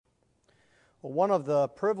Well, one of the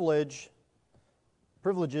privileges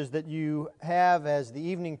that you have as the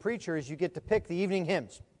evening preacher is you get to pick the evening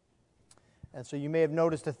hymns. And so you may have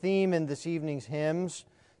noticed a theme in this evening's hymns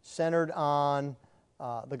centered on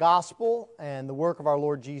the gospel and the work of our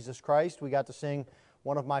Lord Jesus Christ. We got to sing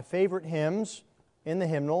one of my favorite hymns in the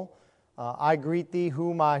hymnal, I Greet Thee,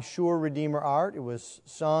 Who My Sure Redeemer Art. It was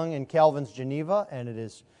sung in Calvin's Geneva, and it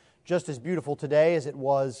is just as beautiful today as it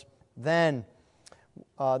was then.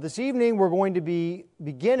 This evening we're going to be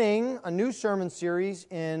beginning a new sermon series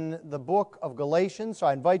in the book of Galatians, so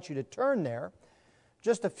I invite you to turn there.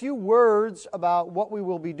 Just a few words about what we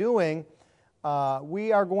will be doing.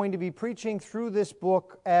 We are going to be preaching through this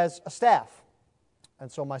book as a staff.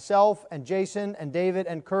 And so myself and Jason and David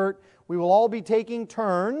and Kurt, we will all be taking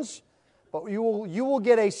turns, but you will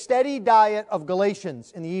get a steady diet of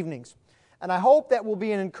Galatians in the evenings. And I hope that will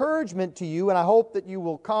be an encouragement to you, and I hope that you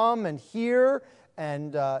will come and hear.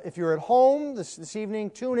 And if you're at home this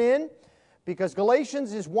evening, tune in, because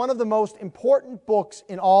Galatians is one of the most important books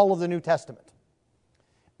in all of the New Testament.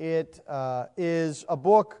 It is a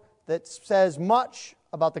book that says much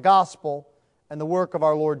about the gospel and the work of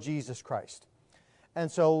our Lord Jesus Christ.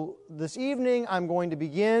 And so this evening I'm going to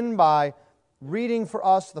begin by reading for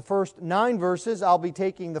us the first 9 verses. I'll be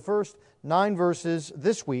taking the first 9 verses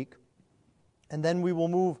this week, and then we will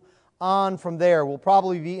move on from there. We'll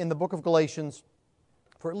probably be in the book of Galatians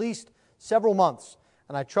for at least several months,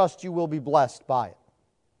 and I trust you will be blessed by it.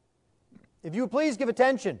 If you would please give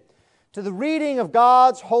attention to the reading of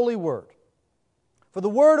God's holy word. For the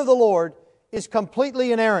word of the Lord is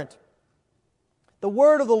completely inerrant. The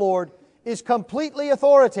word of the Lord is completely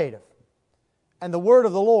authoritative. And the word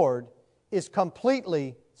of the Lord is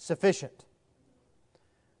completely sufficient.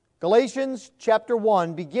 Galatians chapter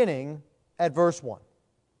 1, beginning at verse 1.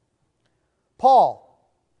 Paul,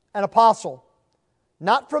 an apostle,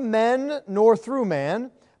 not from men nor through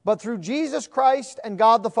man, but through Jesus Christ and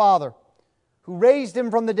God the Father, who raised Him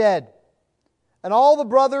from the dead, and all the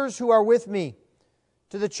brothers who are with me,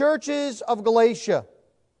 to the churches of Galatia,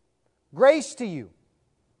 grace to you,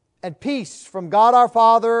 and peace from God our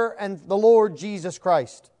Father and the Lord Jesus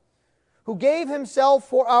Christ, who gave Himself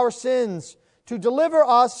for our sins to deliver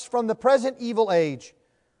us from the present evil age,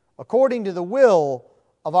 according to the will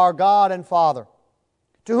of our God and Father,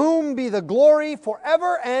 to whom be the glory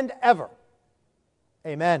forever and ever.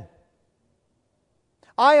 Amen.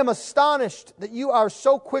 I am astonished that you are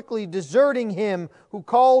so quickly deserting Him who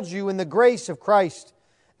called you in the grace of Christ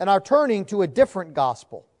and are turning to a different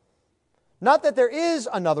gospel. Not that there is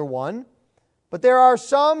another one, but there are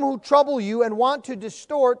some who trouble you and want to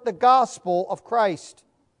distort the gospel of Christ.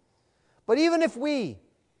 But even if we,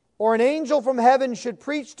 or an angel from heaven, should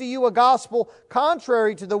preach to you a gospel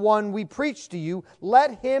contrary to the one we preach to you,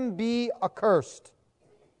 let him be accursed.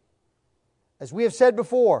 As we have said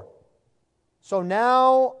before, so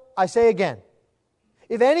now I say again,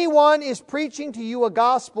 if anyone is preaching to you a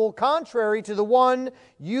gospel contrary to the one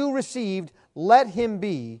you received, let him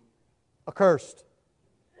be accursed.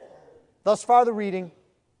 Thus far the reading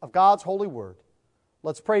of God's holy word.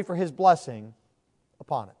 Let's pray for His blessing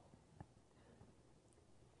upon it.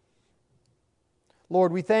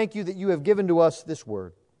 Lord, we thank You that You have given to us this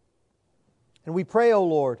word. And we pray, O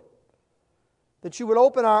Lord, that You would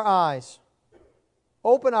open our eyes,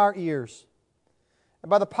 open our ears, and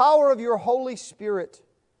by the power of Your Holy Spirit,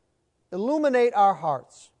 illuminate our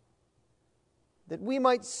hearts, that we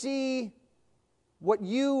might see what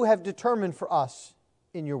You have determined for us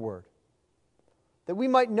in Your word, that we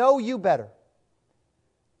might know You better,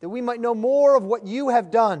 that we might know more of what You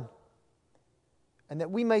have done, and that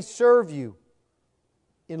we may serve You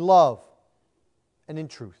in love and in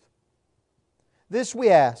truth. This we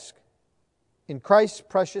ask in Christ's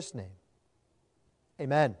precious name.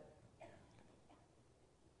 Amen.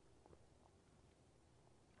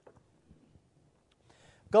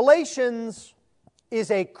 Galatians is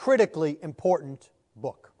a critically important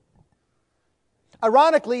book.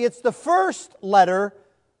 Ironically, it's the first letter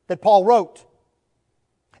that Paul wrote.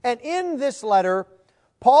 And in this letter,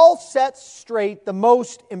 Paul sets straight the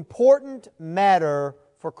most important matter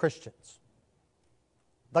for Christians: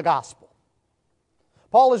 the gospel.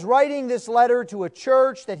 Paul is writing this letter to a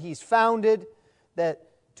church that he's founded,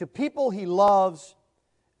 that to people he loves,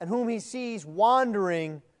 and whom he sees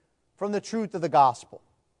wandering from the truth of the gospel.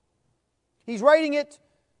 He's writing it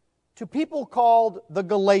to people called the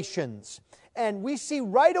Galatians. And we see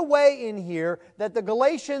right away in here that the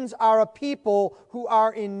Galatians are a people who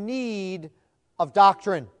are in need of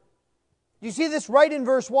doctrine. You see this right in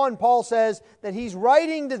verse 1. Paul says that he's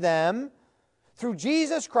writing to them through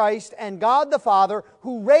Jesus Christ and God the Father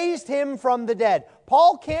who raised Him from the dead.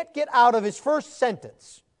 Paul can't get out of his first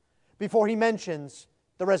sentence before he mentions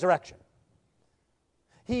the resurrection.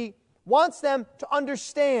 He wants them to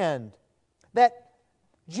understand that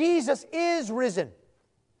Jesus is risen,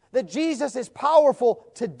 that Jesus is powerful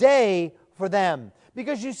today for them.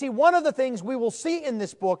 Because you see, one of the things we will see in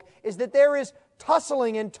this book is that there is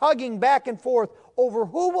tussling and tugging back and forth over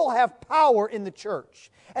who will have power in the church.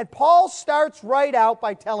 And Paul starts right out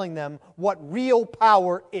by telling them what real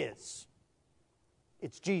power is.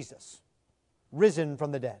 It's Jesus, risen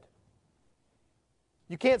from the dead.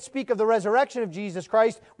 You can't speak of the resurrection of Jesus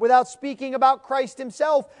Christ without speaking about Christ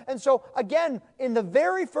Himself. And so, again, in the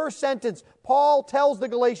very first sentence, Paul tells the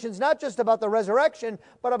Galatians not just about the resurrection,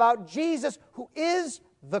 but about Jesus, who is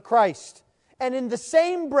the Christ, and in the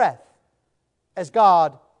same breath as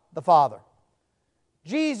God the Father.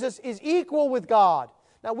 Jesus is equal with God.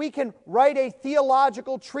 Now, we can write a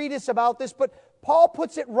theological treatise about this, but Paul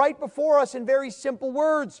puts it right before us in very simple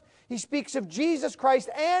words. He speaks of Jesus Christ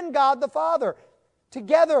and God the Father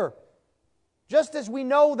together, just as we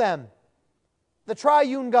know them, the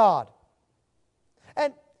triune God.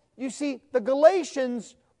 And you see, the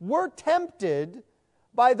Galatians were tempted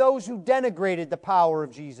by those who denigrated the power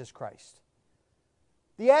of Jesus Christ.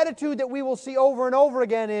 The attitude that we will see over and over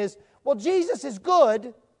again is, well, Jesus is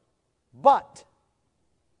good, but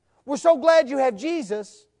we're so glad you have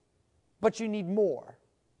Jesus, but you need more.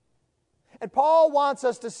 And Paul wants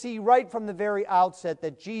us to see right from the very outset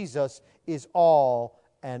that Jesus is all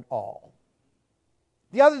and all.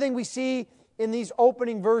 The other thing we see in these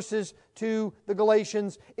opening verses to the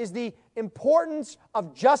Galatians is the importance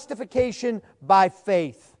of justification by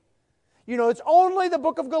faith. You know, it's only the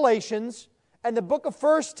book of Galatians and the book of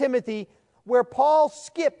 1 Timothy where Paul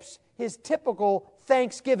skips his typical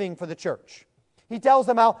thanksgiving for the church. He tells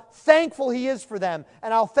them how thankful he is for them,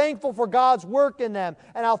 and how thankful for God's work in them,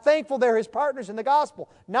 and how thankful they're his partners in the gospel.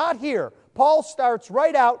 Not here. Paul starts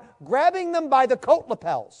right out grabbing them by the coat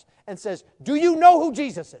lapels and says, do you know who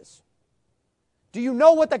Jesus is? Do you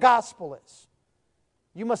know what the gospel is?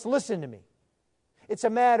 You must listen to me. It's a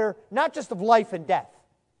matter not just of life and death,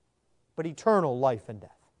 but eternal life and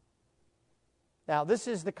death. Now, this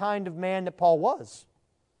is the kind of man that Paul was.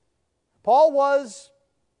 Paul was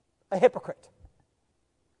a hypocrite.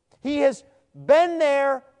 He has been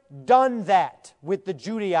there, done that with the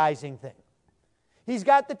Judaizing thing. He's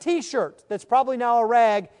got the t-shirt that's probably now a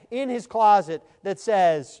rag in his closet that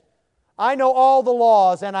says, I know all the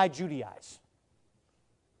laws and I Judaize.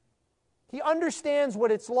 He understands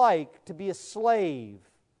what it's like to be a slave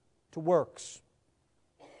to works.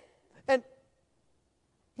 And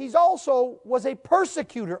he also was a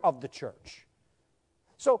persecutor of the church.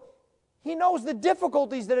 So he knows the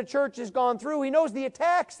difficulties that a church has gone through. He knows the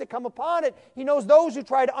attacks that come upon it. He knows those who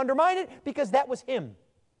try to undermine it because that was him.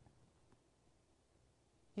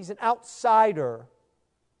 He's an outsider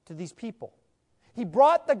to these people. He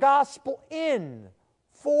brought the gospel in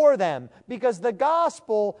for them because the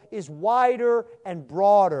gospel is wider and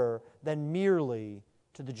broader than merely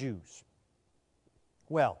to the Jews.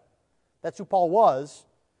 Well, that's who Paul was.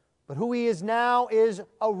 But who he is now is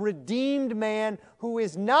a redeemed man who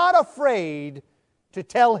is not afraid to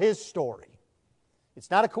tell his story. It's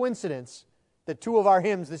not a coincidence that two of our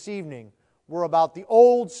hymns this evening were about the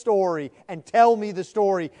old story and tell me the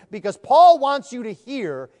story, because Paul wants you to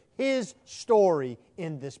hear his story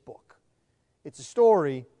in this book. It's a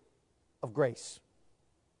story of grace.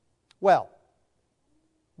 Well,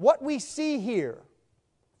 what we see here,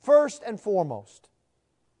 first and foremost,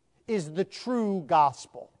 is the true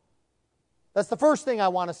gospel. That's the first thing I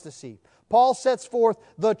want us to see. Paul sets forth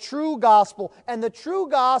the true gospel, and the true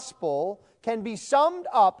gospel can be summed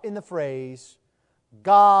up in the phrase,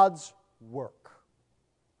 God's work.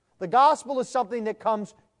 The gospel is something that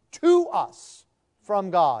comes to us from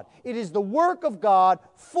God. It is the work of God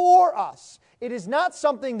for us. It is not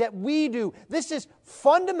something that we do. This is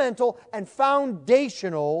fundamental and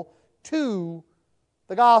foundational to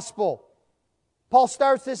the gospel. Paul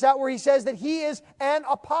starts this out where he says that he is an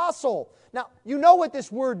apostle. Now, you know what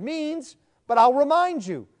this word means, but I'll remind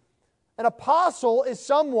you. An apostle is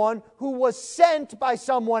someone who was sent by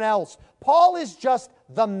someone else. Paul is just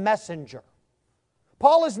the messenger.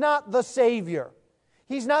 Paul is not the Savior.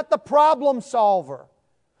 He's not the problem solver.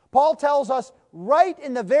 Paul tells us right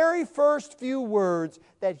in the very first few words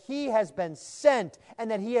that he has been sent,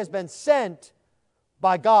 and that he has been sent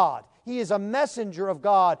by God. He is a messenger of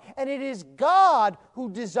God, and it is God who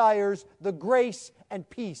desires the grace and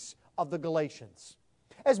peace of the Galatians.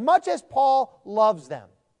 As much as Paul loves them,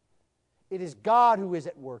 it is God who is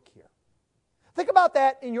at work here. Think about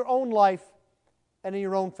that in your own life and in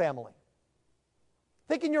your own family.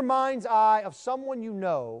 Think in your mind's eye of someone you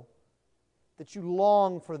know that you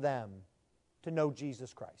long for them to know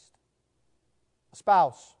Jesus Christ. A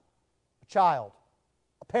spouse, a child,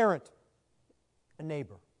 a parent, a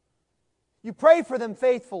neighbor. You pray for them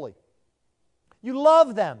faithfully. You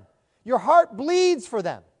love them. Your heart bleeds for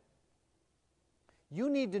them. You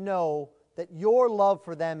need to know that your love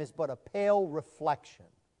for them is but a pale reflection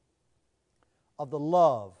of the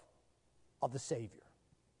love of the Savior.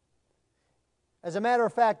 As a matter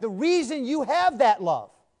of fact, the reason you have that love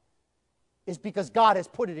is because God has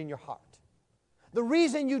put it in your heart. The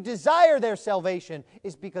reason you desire their salvation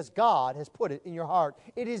is because God has put it in your heart.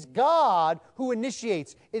 It is God who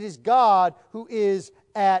initiates. It is God who is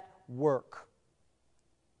at work.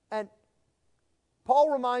 And Paul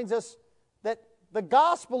reminds us that the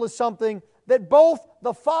gospel is something that both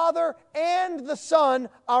the Father and the Son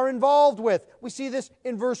are involved with. We see this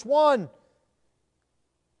in verse 1.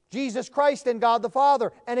 Jesus Christ and God the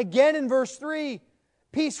Father. And again in verse 3,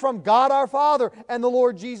 peace from God our Father and the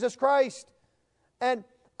Lord Jesus Christ. And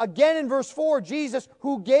again in verse 4, Jesus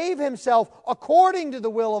who gave Himself according to the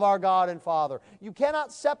will of our God and Father. You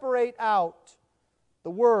cannot separate out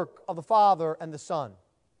the work of the Father and the Son.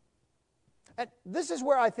 And this is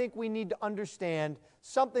where I think we need to understand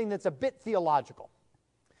something that's a bit theological.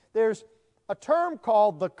 There's a term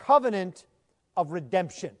called the covenant of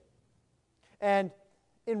redemption. And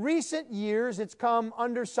in recent years, it's come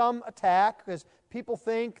under some attack because people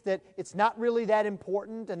think that it's not really that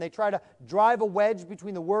important and they try to drive a wedge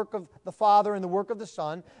between the work of the Father and the work of the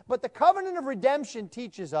Son. But the covenant of redemption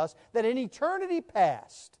teaches us that in eternity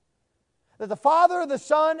past, that the Father, the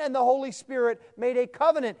Son, and the Holy Spirit made a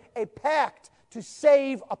covenant, a pact to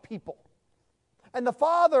save a people. And the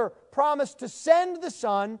Father promised to send the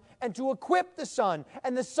Son and to equip the Son.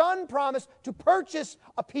 And the Son promised to purchase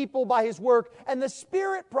a people by His work. And the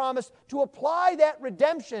Spirit promised to apply that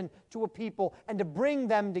redemption to a people and to bring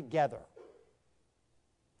them together.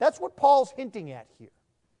 That's what Paul's hinting at here.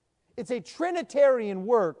 It's a Trinitarian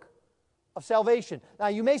work of salvation. Now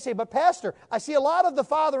you may say, but Pastor, I see a lot of the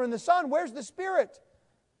Father and the Son. Where's the Spirit?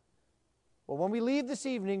 Well, when we leave this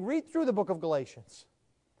evening, read through the book of Galatians.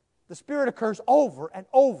 The Spirit occurs over and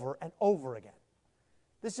over and over again.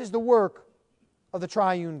 This is the work of the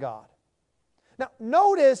triune God. Now,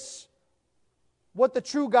 notice what the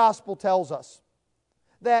true gospel tells us.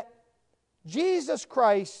 That Jesus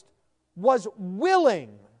Christ was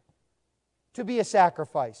willing to be a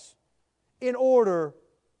sacrifice in order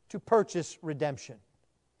to purchase redemption.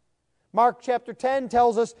 Mark chapter 10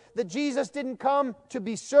 tells us that Jesus didn't come to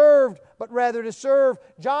be served, but rather to serve.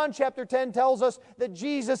 John chapter 10 tells us that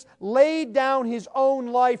Jesus laid down His own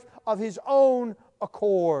life of His own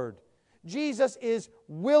accord. Jesus is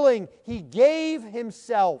willing. He gave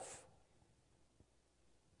Himself.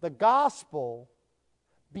 The gospel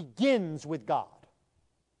begins with God.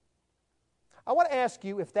 I want to ask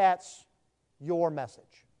you if that's your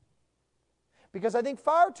message. Because I think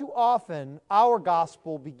far too often our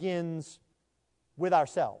gospel begins with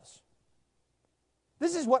ourselves.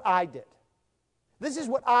 This is what I did. This is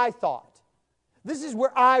what I thought. This is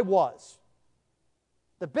where I was.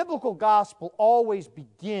 The biblical gospel always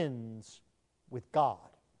begins with God.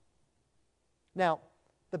 Now,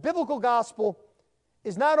 the biblical gospel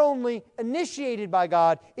is not only initiated by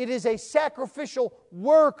God, it is a sacrificial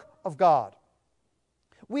work of God.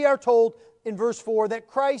 We are told in verse 4 that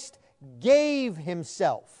Christ gave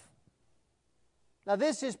Himself. Now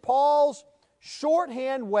this is Paul's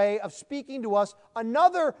shorthand way of speaking to us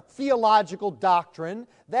another theological doctrine,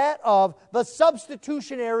 that of the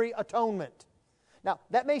substitutionary atonement. Now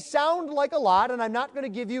that may sound like a lot, and I'm not going to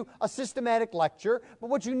give you a systematic lecture, but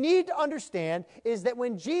what you need to understand is that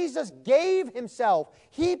when Jesus gave Himself,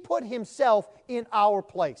 He put Himself in our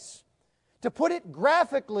place. To put it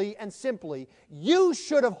graphically and simply, you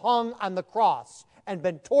should have hung on the cross and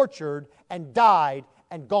been tortured and died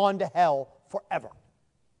and gone to hell forever.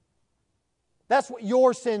 That's what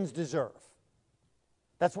your sins deserve.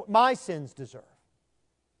 That's what my sins deserve.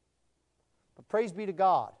 But praise be to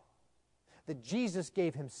God that Jesus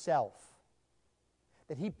gave Himself,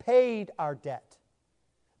 that He paid our debt,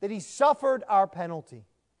 that He suffered our penalty,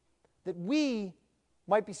 that we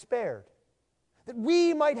might be spared, that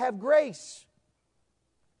we might have grace.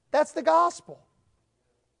 That's the gospel.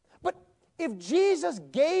 But if Jesus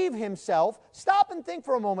gave Himself, stop and think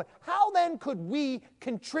for a moment, how then could we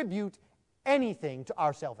contribute anything to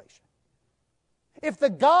our salvation? If the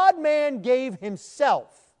God-man gave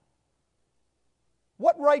Himself,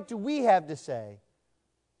 what right do we have to say,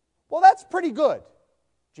 well, that's pretty good,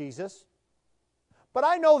 Jesus, but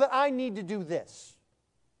I know that I need to do this,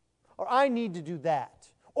 or I need to do that,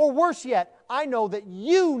 Or worse yet, I know that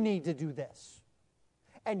you need to do this,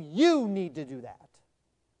 and you need to do that.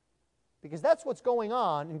 Because that's what's going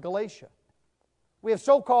on in Galatia. We have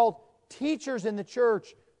so-called teachers in the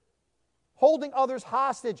church holding others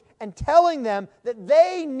hostage and telling them that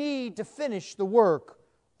they need to finish the work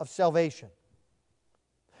of salvation.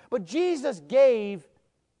 But Jesus gave,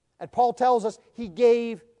 and Paul tells us, He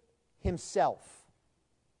gave Himself.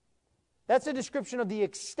 That's a description of the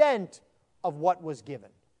extent of what was given.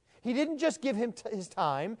 He didn't just give His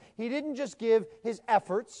time. He didn't just give His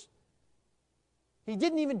efforts. He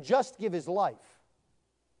didn't even just give His life.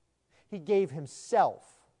 He gave Himself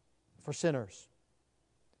for sinners.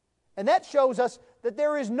 And that shows us that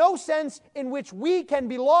there is no sense in which we can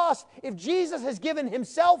be lost if Jesus has given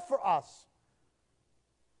Himself for us.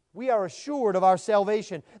 We are assured of our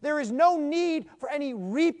salvation. There is no need for any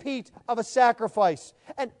repeat of a sacrifice.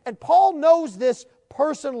 And Paul knows this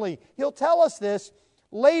personally. He'll tell us this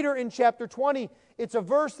later in chapter 20. It's a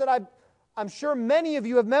verse that I'm sure many of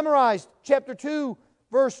you have memorized. Chapter 2,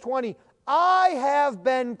 verse 20. I have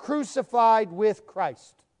been crucified with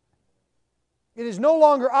Christ. It is no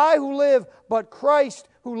longer I who live, but Christ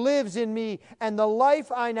who lives in me. And the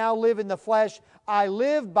life I now live in the flesh, I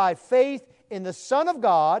live by faith in the Son of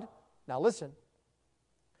God, now listen,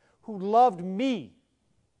 who loved me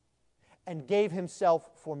and gave Himself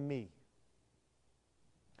for me.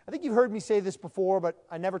 I think you've heard me say this before, but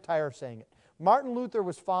I never tire of saying it. Martin Luther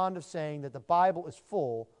was fond of saying that the Bible is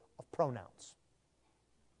full of pronouns.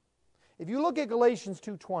 If you look at Galatians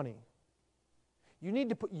 2:20, you need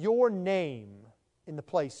to put your name in the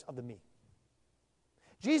place of the me.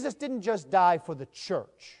 Jesus didn't just die for the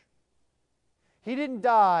church. He didn't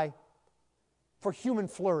die for human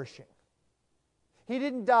flourishing. He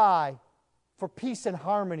didn't die for peace and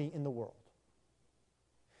harmony in the world.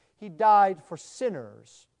 He died for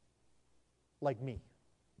sinners like me.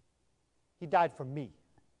 He died for me.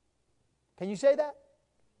 Can you say that?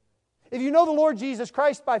 If you know the Lord Jesus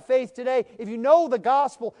Christ by faith today, if you know the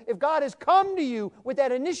gospel, if God has come to you with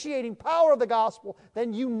that initiating power of the gospel,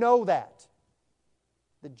 then you know that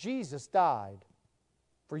Jesus died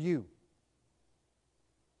for you.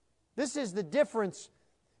 This is the difference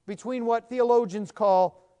between what theologians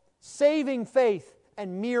call saving faith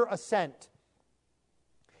and mere assent.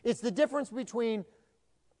 It's the difference between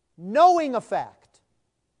knowing a fact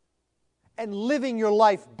and living your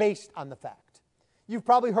life based on the fact. You've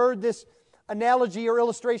probably heard this analogy or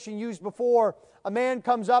illustration used before. A man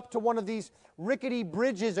comes up to one of these rickety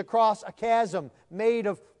bridges across a chasm made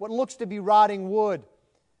of what looks to be rotting wood.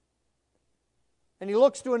 And he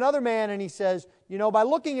looks to another man and he says, you know, by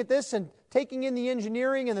looking at this and taking in the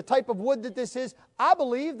engineering and the type of wood that this is, I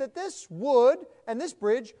believe that this wood and this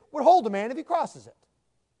bridge would hold a man if he crosses it.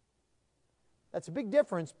 That's a big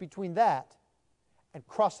difference between that and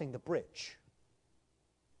crossing the bridge.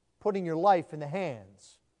 Putting your life in the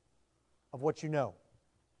hands of what you know.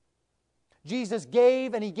 Jesus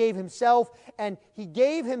gave, and He gave Himself, and He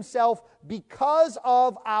gave Himself because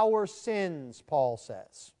of our sins, Paul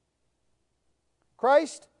says.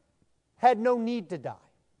 Christ had no need to die.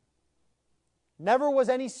 Never was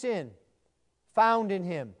any sin found in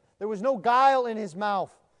Him. There was no guile in His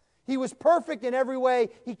mouth. He was perfect in every way.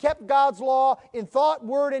 He kept God's law in thought,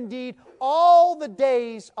 word, and deed all the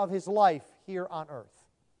days of His life here on earth.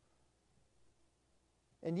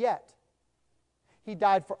 And yet, He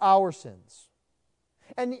died for our sins.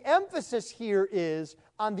 And the emphasis here is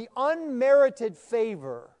on the unmerited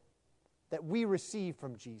favor that we receive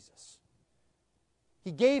from Jesus.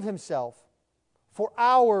 He gave Himself for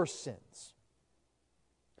our sins.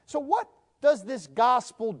 So what does this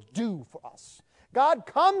gospel do for us? God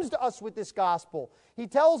comes to us with this gospel. He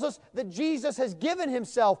tells us that Jesus has given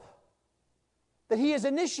Himself, that He has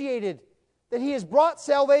initiated, that He has brought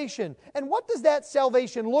salvation. And what does that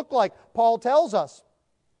salvation look like? Paul tells us.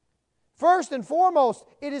 First and foremost,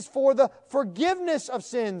 it is for the forgiveness of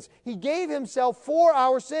sins. He gave Himself for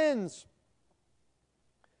our sins.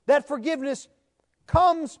 That forgiveness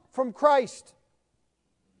comes from Christ.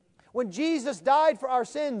 When Jesus died for our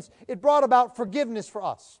sins, it brought about forgiveness for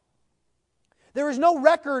us. There is no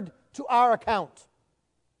record to our account.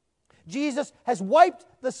 Jesus has wiped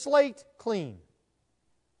the slate clean.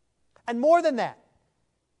 And more than that,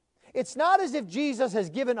 it's not as if Jesus has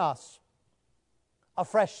given us a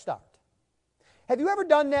fresh start. Have you ever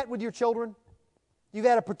done that with your children? You've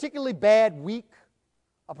had a particularly bad week,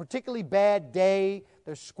 a particularly bad day.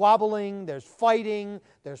 There's squabbling, there's fighting,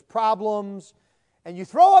 there's problems. And you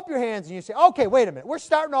throw up your hands and you say, okay, wait a minute, we're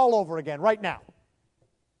starting all over again right now.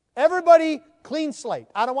 Everybody, clean slate.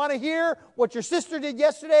 I don't want to hear what your sister did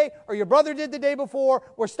yesterday or your brother did the day before.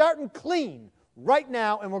 We're starting clean right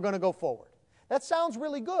now and we're going to go forward. That sounds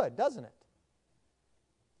really good, doesn't it?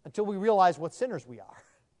 Until we realize what sinners we are.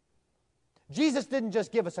 Jesus didn't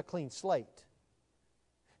just give us a clean slate.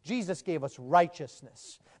 Jesus gave us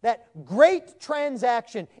righteousness. That great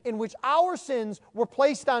transaction in which our sins were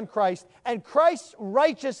placed on Christ and Christ's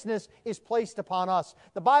righteousness is placed upon us.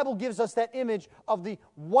 The Bible gives us that image of the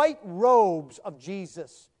white robes of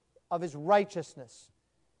Jesus, of His righteousness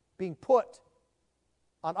being put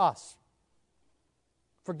on us.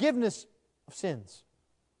 Forgiveness of sins.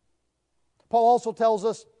 Paul also tells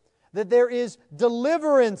us that there is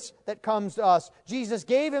deliverance that comes to us. Jesus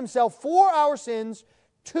gave Himself for our sins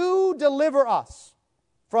to deliver us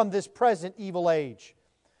from this present evil age.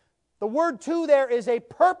 The word "to" there is a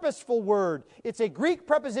purposeful word. It's a Greek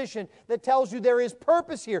preposition that tells you there is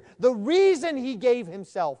purpose here. The reason He gave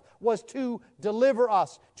Himself was to deliver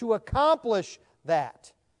us, to accomplish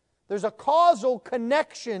that. There's a causal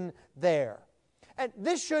connection there. And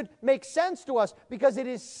this should make sense to us because it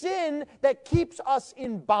is sin that keeps us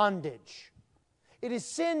in bondage. It is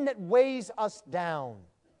sin that weighs us down.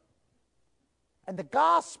 And the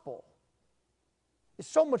gospel is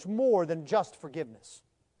so much more than just forgiveness.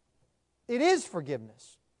 It is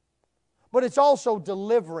forgiveness, but it's also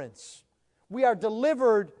deliverance. We are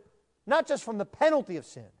delivered not just from the penalty of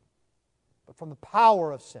sin, but from the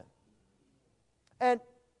power of sin. And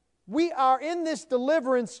we are in this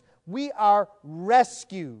deliverance, we are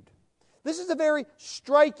rescued. This is a very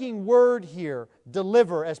striking word here,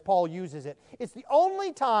 deliver, as Paul uses it. It's the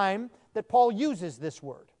only time that Paul uses this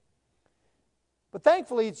word. But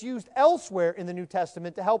thankfully, it's used elsewhere in the New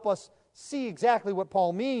Testament to help us see exactly what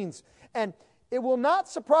Paul means. And it will not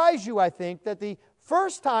surprise you, I think, that the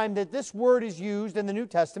first time that this word is used in the New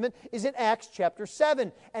Testament is in Acts chapter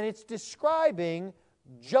 7. And it's describing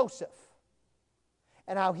Joseph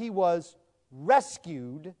and how he was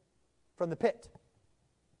rescued from the pit.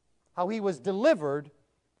 How he was delivered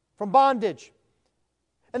from bondage.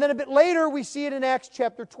 And then a bit later, we see it in Acts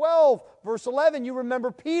chapter 12, verse 11. You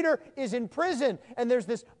remember Peter is in prison, and there's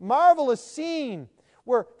this marvelous scene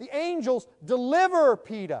where the angels deliver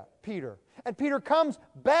Peter. And Peter comes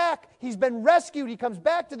back. He's been rescued. He comes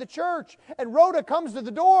back to the church. And Rhoda comes to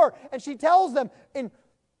the door, and she tells them in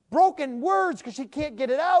broken words, because she can't get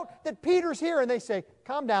it out, that Peter's here. And they say,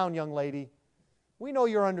 "Calm down, young lady. We know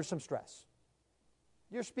you're under some stress.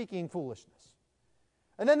 You're speaking foolishness."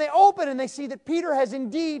 And then they open and they see that Peter has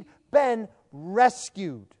indeed been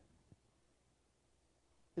rescued.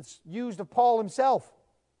 It's used of Paul himself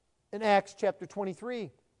in Acts chapter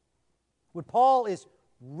 23. When Paul is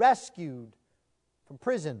rescued from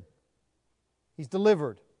prison, he's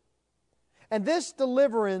delivered. And this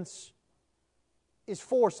deliverance is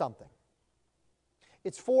for something.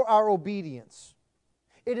 It's for our obedience.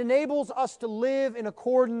 It enables us to live in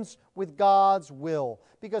accordance with God's will.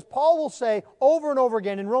 Because Paul will say over and over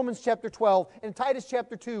again in Romans chapter 12 and Titus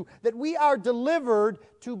chapter 2 that we are delivered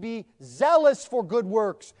to be zealous for good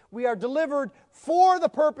works. We are delivered for the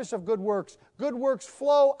purpose of good works. Good works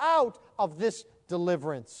flow out of this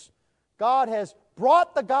deliverance. God has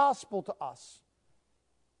brought the gospel to us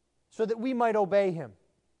so that we might obey Him.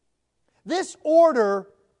 This order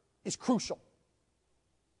is crucial.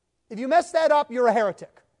 If you mess that up, you're a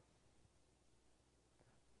heretic.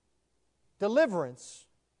 Deliverance,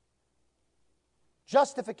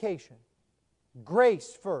 justification,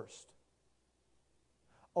 grace first.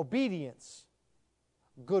 Obedience,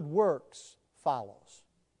 good works follows.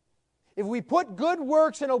 If we put good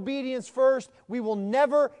works and obedience first, we will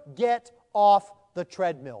never get off the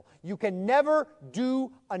treadmill. You can never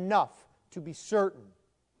do enough to be certain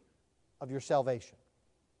of your salvation.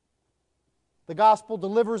 The gospel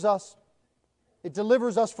delivers us. It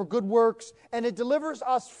delivers us for good works, and it delivers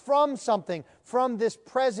us from something, from this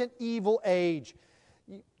present evil age.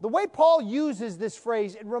 The way Paul uses this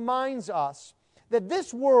phrase, it reminds us that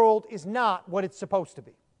this world is not what it's supposed to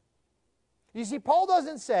be. You see, Paul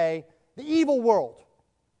doesn't say the evil world,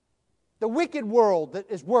 the wicked world that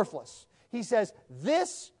is worthless. He says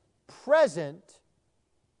this present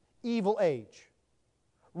evil age.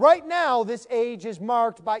 Right now, this age is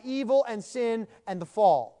marked by evil and sin and the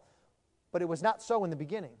fall. But it was not so in the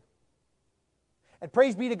beginning. And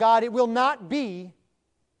praise be to God, it will not be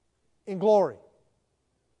in glory.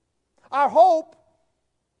 Our hope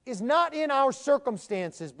is not in our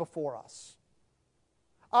circumstances before us.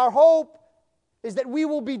 Our hope is that we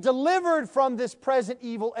will be delivered from this present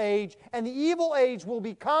evil age, and the evil age will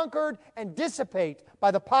be conquered and dissipate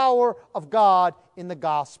by the power of God in the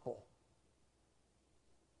gospel.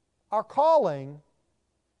 Our calling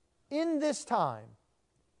in this time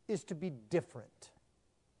is to be different.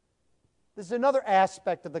 This is another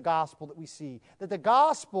aspect of the gospel that we see, that the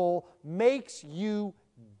gospel makes you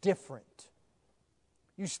different.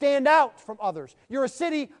 You stand out from others. You're a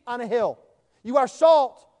city on a hill. You are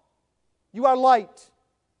salt. You are light.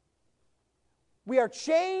 We are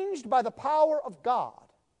changed by the power of God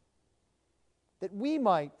that we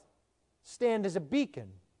might stand as a beacon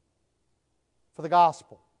for the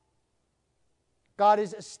gospel. God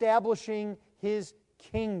is establishing His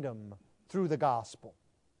kingdom through the gospel.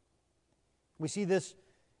 We see this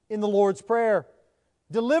in the Lord's Prayer.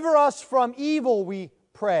 Deliver us from evil, we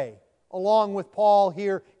pray, along with Paul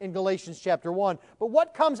here in Galatians chapter 1. But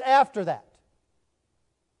what comes after that?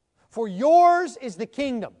 For yours is the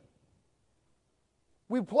kingdom.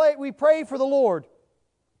 We pray for the Lord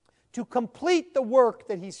to complete the work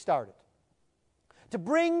that He started, to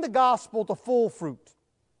bring the gospel to full fruit,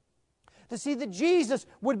 to see that Jesus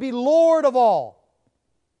would be Lord of all.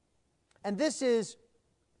 And this is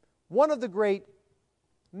one of the great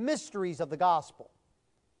mysteries of the gospel.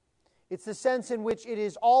 It's the sense in which it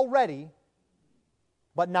is already,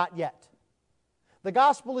 but not yet. The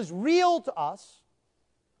gospel is real to us,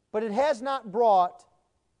 but it has not brought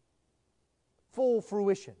full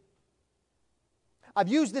fruition. I've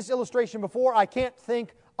used this illustration before. I can't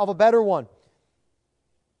think of a better one.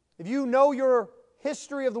 If you know your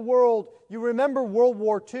history of the world, you remember World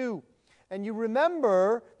War II. And you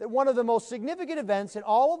remember that one of the most significant events in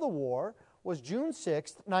all of the war was June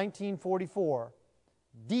 6th, 1944,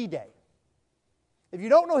 D-Day. If you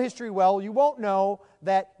don't know history well, you won't know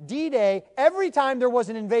that D-Day, every time there was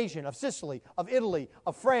an invasion of Sicily, of Italy,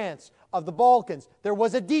 of France, of the Balkans, there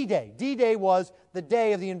was a D-Day. D-Day was the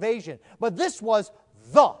day of the invasion. But this was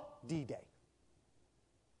the D-Day.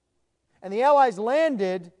 And the Allies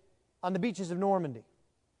landed on the beaches of Normandy.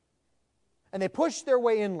 And they pushed their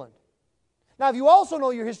way inland. Now, if you also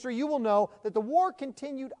know your history, you will know that the war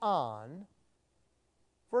continued on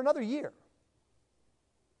for another year.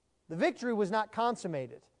 The victory was not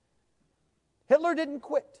consummated. Hitler didn't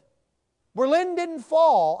quit. Berlin didn't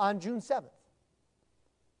fall on June 7th.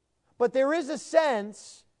 But there is a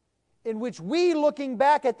sense in which we, looking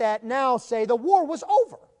back at that now, say the war was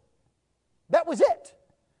over. That was it.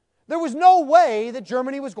 There was no way that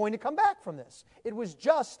Germany was going to come back from this. It was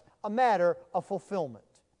just a matter of fulfillment.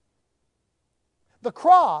 The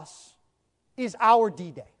cross is our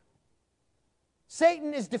D-Day.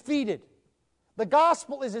 Satan is defeated. The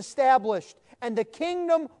gospel is established, and the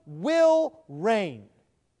kingdom will reign.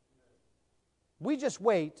 We just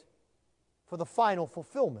wait for the final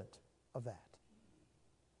fulfillment of that.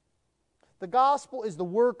 The gospel is the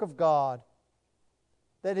work of God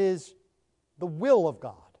that is the will of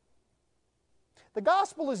God. The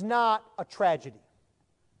gospel is not a tragedy.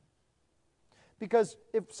 Because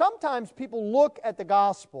if sometimes people look at the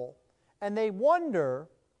gospel and they wonder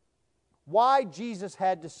why Jesus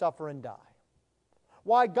had to suffer and die,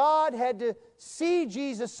 why God had to see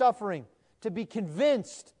Jesus suffering to be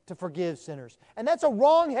convinced to forgive sinners. And that's a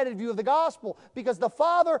wrong-headed view of the gospel, because the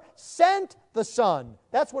Father sent the Son.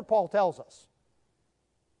 That's what Paul tells us.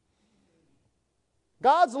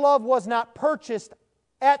 God's love was not purchased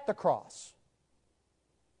at the cross.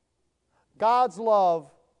 God's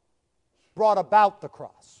love brought about the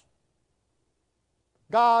cross.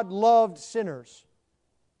 God loved sinners,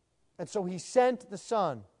 and so He sent the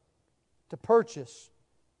Son to purchase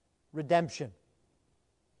redemption.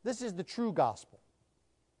 This is the true gospel.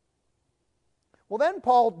 Well, then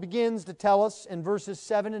Paul begins to tell us in verses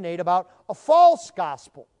 7 and 8 about a false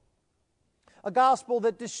gospel, a gospel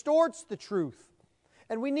that distorts the truth.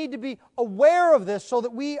 And we need to be aware of this so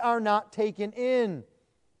that we are not taken in.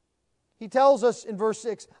 He tells us in verse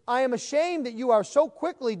 6, I am ashamed that you are so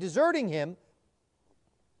quickly deserting Him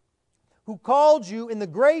who called you in the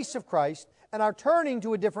grace of Christ and are turning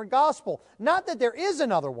to a different gospel. Not that there is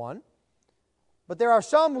another one, but there are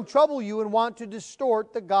some who trouble you and want to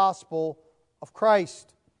distort the gospel of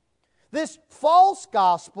Christ. This false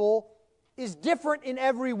gospel is different in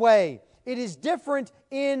every way. It is different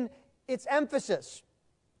in its emphasis.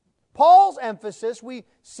 Paul's emphasis, we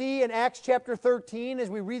see in Acts chapter 13, as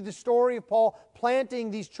we read the story of Paul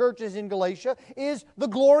planting these churches in Galatia, is the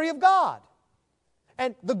glory of God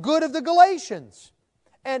and the good of the Galatians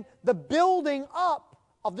and the building up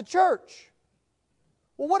of the church.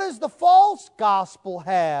 Well, what does the false gospel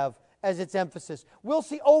have as its emphasis? We'll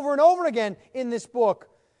see over and over again in this book.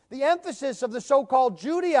 The emphasis of the so-called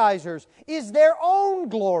Judaizers is their own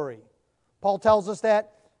glory. Paul tells us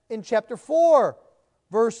that in chapter 4.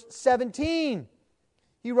 Verse 17,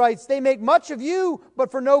 he writes, they make much of you,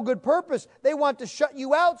 but for no good purpose. They want to shut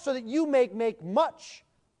you out so that you make much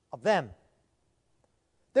of them.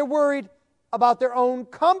 They're worried about their own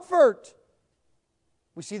comfort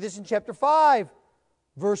We see this in chapter 5,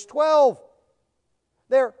 verse 12.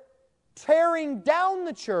 They're tearing down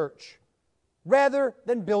the church rather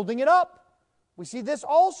than building it up. We see this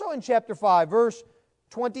also in chapter 5, verse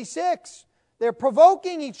 26. They're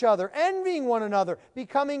provoking each other, envying one another,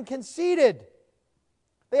 becoming conceited.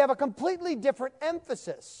 They have a completely different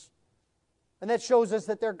emphasis. And that shows us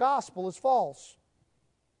that their gospel is false.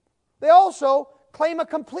 They also claim a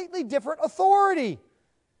completely different authority.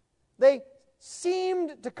 They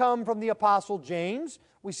seemed to come from the Apostle James.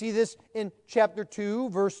 We see this in chapter 2,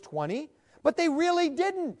 verse 20. But they really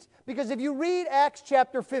didn't. Because if you read Acts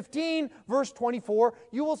chapter 15, verse 24,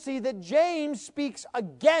 you will see that James speaks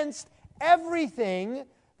against everything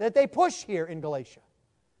that they push here in Galatia.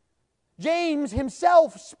 James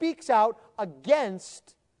himself speaks out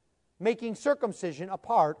against making circumcision a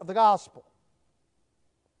part of the gospel.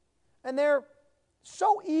 And they're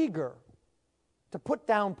so eager to put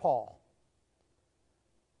down Paul.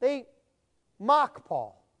 They mock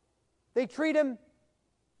Paul. They treat him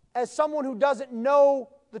as someone who doesn't know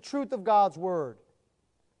the truth of God's Word.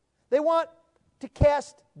 They want to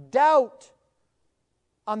cast doubt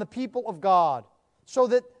on the people of God so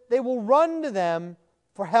that they will run to them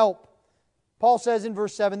for help. Paul says in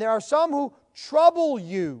verse 7, there are some who trouble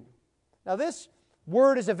you. Now this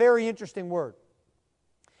word is a very interesting word.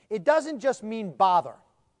 It doesn't just mean bother.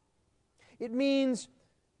 It means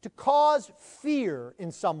to cause fear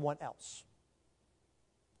in someone else.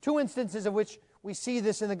 Two instances of which we see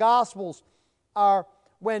this in the Gospels are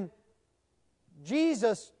when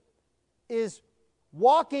Jesus is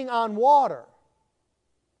walking on water.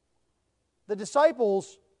 The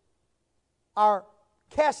disciples are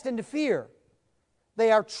cast into fear.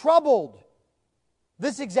 They are troubled.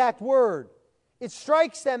 This exact word. It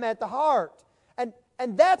strikes them at the heart.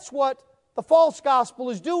 And that's what the false gospel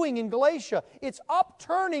is doing in Galatia. It's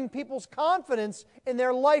upturning people's confidence in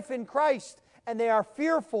their life in Christ. And they are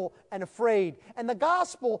fearful and afraid. And the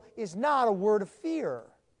gospel is not a word of fear.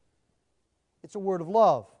 It's a word of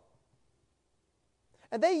love.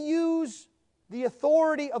 And they use the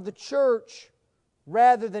authority of the church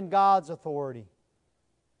rather than God's authority.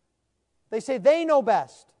 They say they know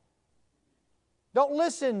best. Don't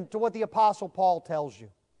listen to what the Apostle Paul tells you.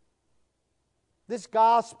 This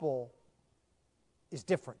gospel is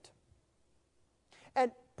different.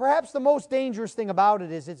 And perhaps the most dangerous thing about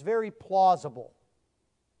it is it's very plausible.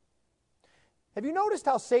 Have you noticed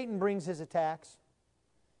how Satan brings his attacks?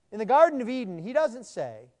 In the Garden of Eden, he doesn't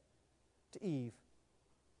say to Eve,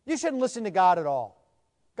 you shouldn't listen to God at all.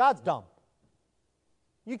 God's dumb.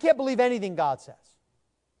 You can't believe anything God says.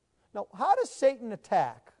 Now, how does Satan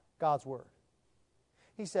attack God's Word?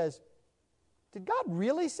 He says, did God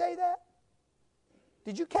really say that?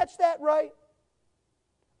 Did you catch that right?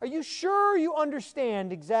 Are you sure you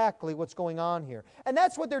understand exactly what's going on here? And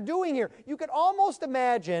that's what they're doing here. You could almost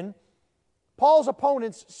imagine Paul's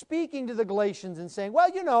opponents speaking to the Galatians and saying, well,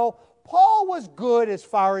 you know, Paul was good as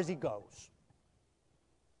far as he goes.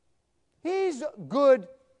 He's good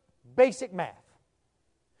basic math.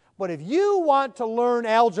 But if you want to learn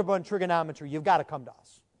algebra and trigonometry, you've got to come to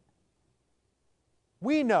us.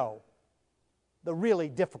 We know the really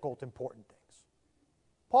difficult, important things.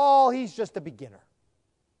 Paul, he's just a beginner.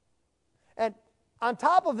 And on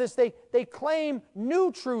top of this, they claim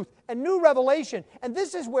new truth and new revelation. And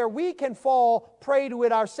this is where we can fall prey to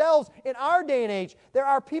it ourselves in our day and age. There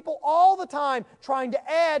are people all the time trying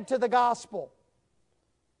to add to the gospel.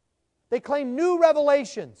 They claim new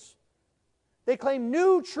revelations. They claim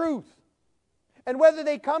new truth. And whether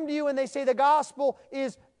they come to you and they say the gospel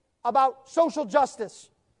is about social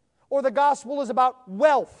justice, or the gospel is about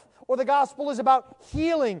wealth, or the gospel is about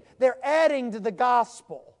healing, they're adding to the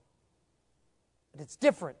gospel. But it's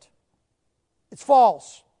different. It's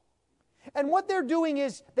false. And what they're doing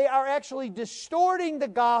is they are actually distorting the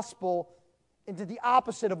gospel into the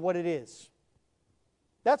opposite of what it is.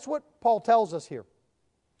 That's what Paul tells us here.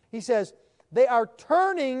 He says, they are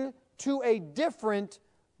turning to a different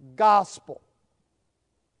gospel.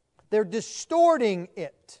 They're distorting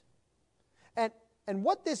it. And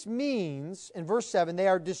what this means, in verse 7, they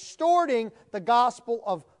are distorting the gospel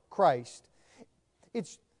of Christ.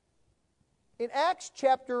 It's in Acts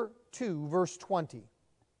chapter 2, verse 20,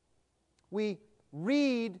 we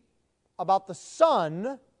read about the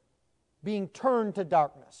sun being turned to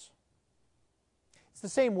darkness. It's the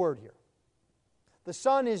same word here. The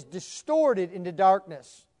sun is distorted into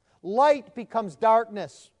darkness. Light becomes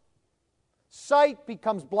darkness. Sight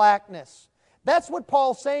becomes blackness. That's what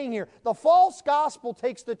Paul's saying here. The false gospel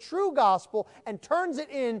takes the true gospel and turns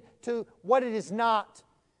it into what it is not,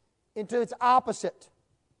 into its opposite.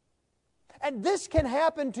 And this can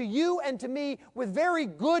happen to you and to me with very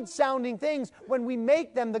good sounding things when we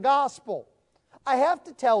make them the gospel. I have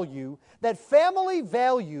to tell you that family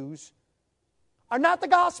values are not the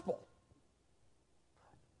gospel.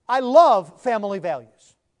 I love family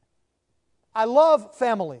values. I love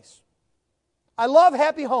families. I love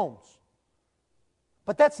happy homes.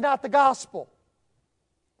 But that's not the gospel.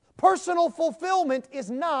 Personal fulfillment is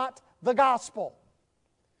not the gospel.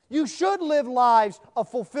 You should live lives of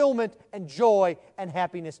fulfillment and joy and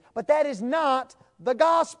happiness, but that is not the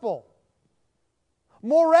gospel.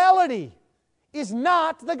 Morality is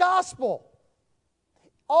not the gospel.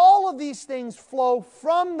 All of these things flow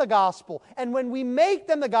from the gospel, and when we make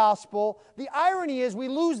them the gospel, the irony is we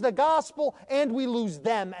lose the gospel and we lose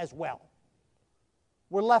them as well.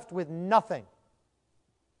 We're left with nothing.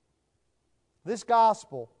 This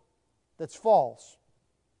gospel that's false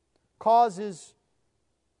causes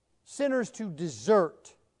sinners to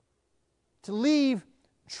desert, to leave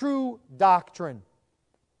true doctrine.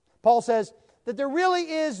 Paul says that there really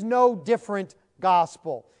is no different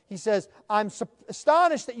gospel. He says, I'm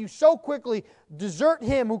astonished that you so quickly desert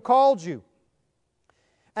Him who called you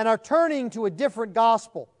and are turning to a different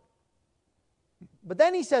gospel. But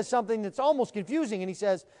then he says something that's almost confusing, and he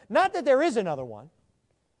says, not that there is another one.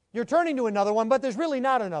 You're turning to another one, but there's really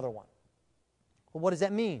not another one. Well, what does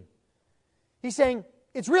that mean? He's saying,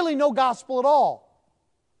 it's really no gospel at all.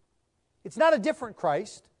 It's not a different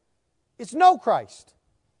Christ. It's no Christ.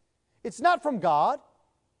 It's not from God.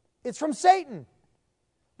 It's from Satan.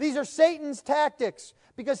 These are Satan's tactics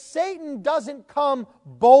because Satan doesn't come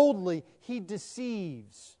boldly. He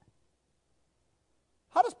deceives.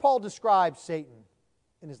 How does Paul describe Satan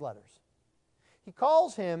in his letters? He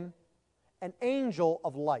calls him an angel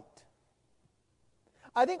of light.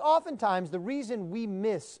 I think oftentimes the reason we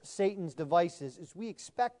miss Satan's devices is we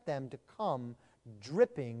expect them to come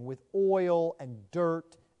dripping with oil and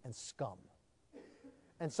dirt and scum.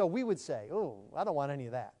 And so we would say, oh, I don't want any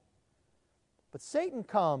of that. But Satan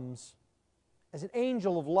comes as an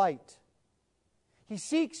angel of light. He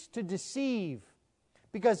seeks to deceive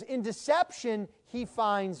because in deception he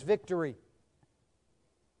finds victory.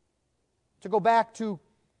 To go back to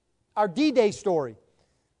our D-Day story.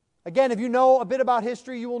 Again, if you know a bit about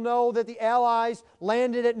history, you will know that the Allies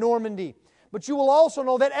landed at Normandy. But you will also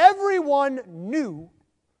know that everyone knew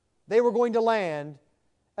they were going to land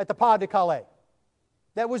at the Pas de Calais.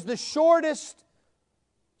 That was the shortest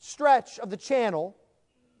stretch of the channel.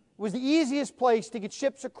 It was the easiest place to get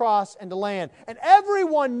ships across and to land. And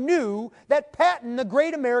everyone knew that Patton, the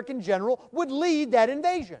great American general, would lead that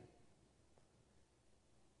invasion.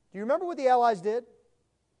 Do you remember what the Allies did?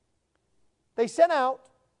 They sent out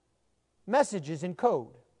messages in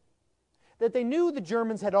code that they knew the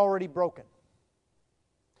Germans had already broken,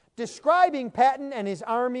 describing Patton and his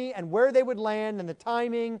army and where they would land and the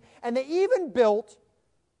timing, and they even built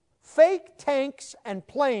fake tanks and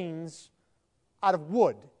planes out of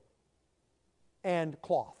wood and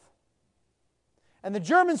cloth. And the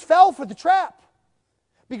Germans fell for the trap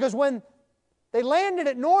because when they landed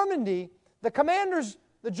at Normandy,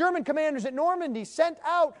 the German commanders at Normandy sent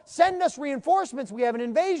out, send us reinforcements, we have an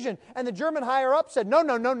invasion. And the German higher-up said,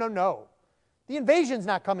 no. The invasion's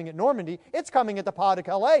not coming at Normandy, it's coming at the Pas de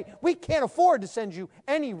Calais. We can't afford to send you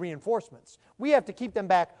any reinforcements. We have to keep them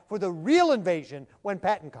back for the real invasion when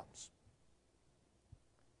Patton comes.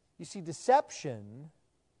 You see, deception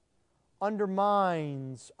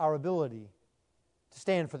undermines our ability to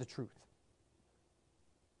stand for the truth.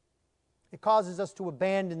 It causes us to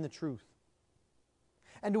abandon the truth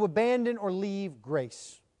and to abandon or leave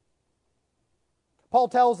grace. Paul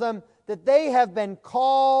tells them that they have been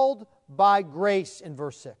called by grace in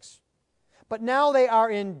verse 6. But now they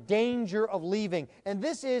are in danger of leaving. And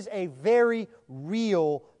this is a very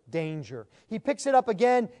real danger. He picks it up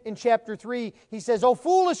again in chapter 3. He says, "O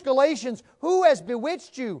foolish Galatians, who has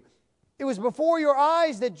bewitched you? It was before your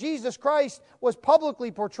eyes that Jesus Christ was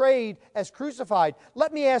publicly portrayed as crucified.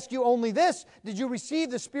 Let me ask you only this. Did you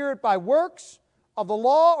receive the Spirit by works of the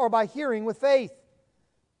law or by hearing with faith?"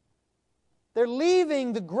 They're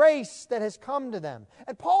leaving the grace that has come to them.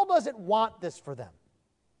 And Paul doesn't want this for them.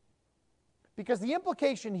 Because the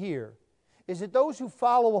implication here is that those who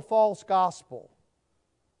follow a false gospel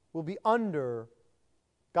will be under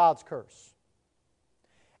God's curse.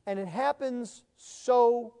 And it happens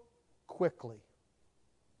so quickly.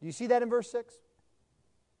 Do you see that in verse 6?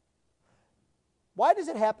 Why does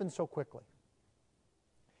it happen so quickly?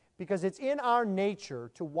 Because it's in our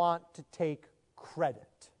nature to want to take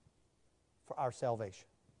credit for our salvation.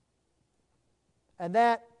 And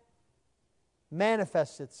that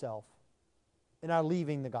manifests itself in our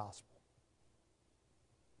leaving the gospel.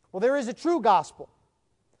 Well, there is a true gospel,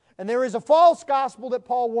 and there is a false gospel that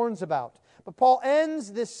Paul warns about. But Paul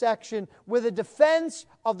ends this section with a defense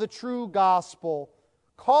of the true gospel,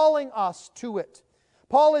 calling us to it.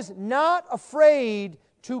 Paul is not afraid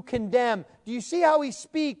to condemn. Do you see how he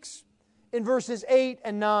speaks in verses 8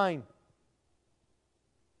 and 9?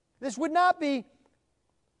 This would not be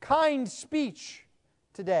kind speech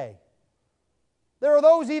today. There are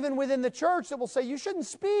those even within the church that will say, you shouldn't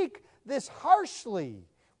speak this harshly.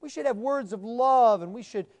 We should have words of love, and we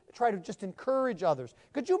should try to just encourage others.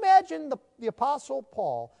 Could you imagine the Apostle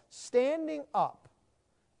Paul standing up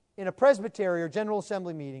in a presbytery or general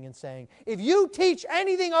assembly meeting and saying, if you teach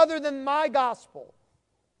anything other than my gospel,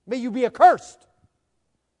 may you be accursed?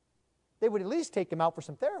 They would at least take him out for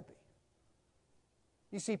some therapy.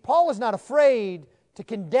 You see, Paul is not afraid to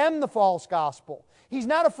condemn the false gospel. He's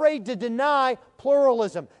not afraid to deny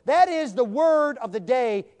pluralism. That is the word of the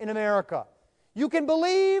day in America. You can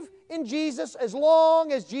believe in Jesus as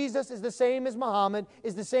long as Jesus is the same as Muhammad,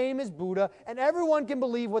 is the same as Buddha, and everyone can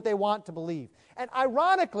believe what they want to believe. And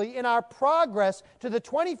ironically, in our progress to the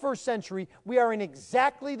 21st century, we are in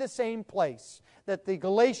exactly the same place that the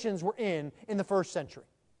Galatians were in the first century.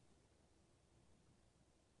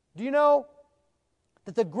 Do you know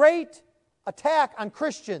that the great attack on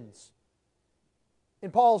Christians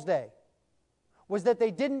in Paul's day was that they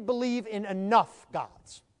didn't believe in enough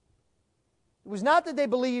gods? It was not that they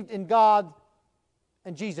believed in God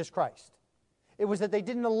and Jesus Christ. It was that they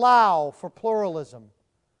didn't allow for pluralism,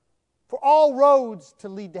 for all roads to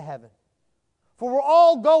lead to heaven, for we're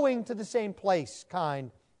all going to the same place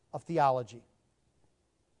kind of theology.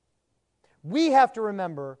 We have to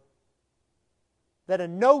remember that a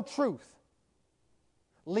no truth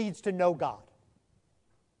leads to no God.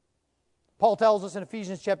 Paul tells us in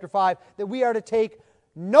Ephesians chapter 5 that we are to take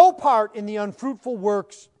no part in the unfruitful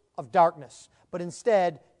works of darkness, but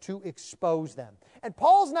instead to expose them. And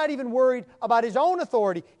Paul's not even worried about his own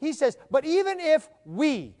authority. He says, but even if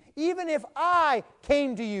I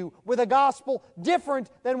came to you with a gospel different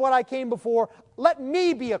than what I came before, let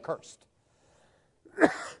me be accursed.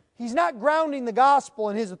 He's not grounding the gospel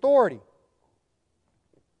in his authority.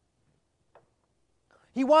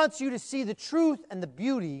 He wants you to see the truth and the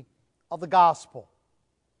beauty of the gospel.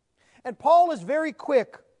 And Paul is very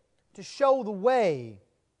quick to show the way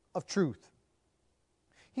of truth.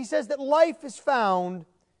 He says that life is found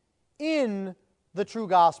in the true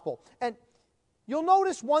gospel. And you'll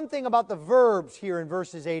notice one thing about the verbs here in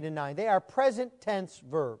verses 8 and 9. They are present tense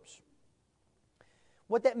verbs.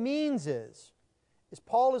 What that means is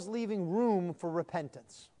Paul is leaving room for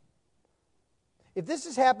repentance. If this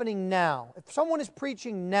is happening now, if someone is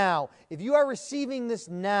preaching now, if you are receiving this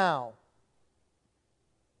now,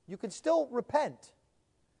 you can still repent.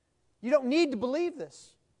 You don't need to believe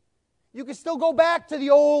this. You can still go back to the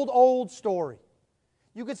old story.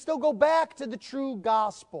 You can still go back to the true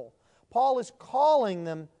gospel. Paul is calling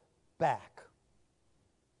them back.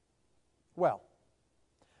 Well,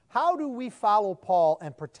 how do we follow Paul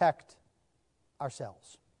and protect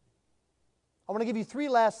ourselves? I want to give you 3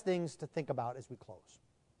 last things to think about as we close.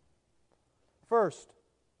 First,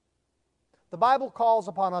 the Bible calls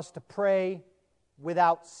upon us to pray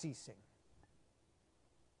without ceasing.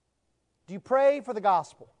 Do you pray for the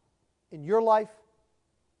gospel in your life,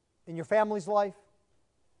 in your family's life,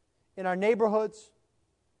 in our neighborhoods,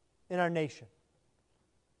 in our nation?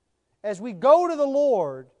 As we go to the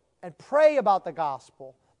Lord and pray about the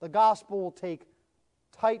gospel will take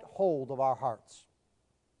tight hold of our hearts.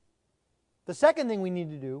 The second thing we need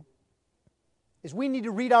to do is we need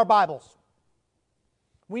to read our Bibles.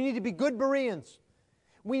 We need to be good Bereans.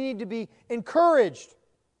 We need to be encouraged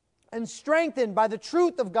and strengthened by the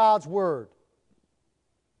truth of God's Word.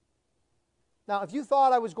 Now, if you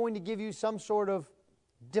thought I was going to give you some sort of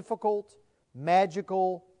difficult,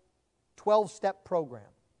 magical, 12-step program,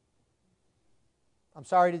 I'm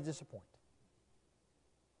sorry to disappoint.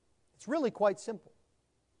 It's really quite simple.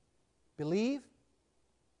 Believe,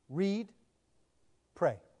 read,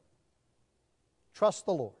 pray. Trust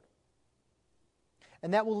the Lord.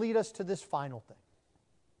 And that will lead us to this final thing.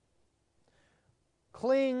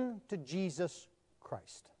 Cling to Jesus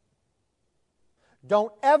Christ.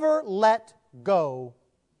 Don't ever let go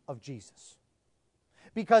of Jesus.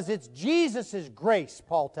 Because it's Jesus' grace,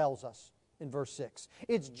 Paul tells us in verse 6.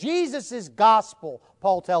 It's Jesus' gospel,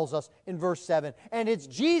 Paul tells us in verse 7. And it's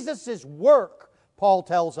Jesus' work, Paul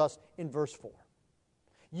tells us in verse 4.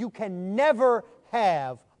 You can never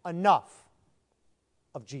have enough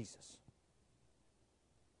of Jesus.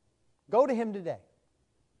 Go to Him today.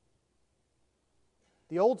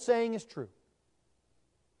 The old saying is true.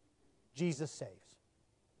 Jesus saves.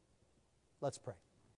 Let's pray.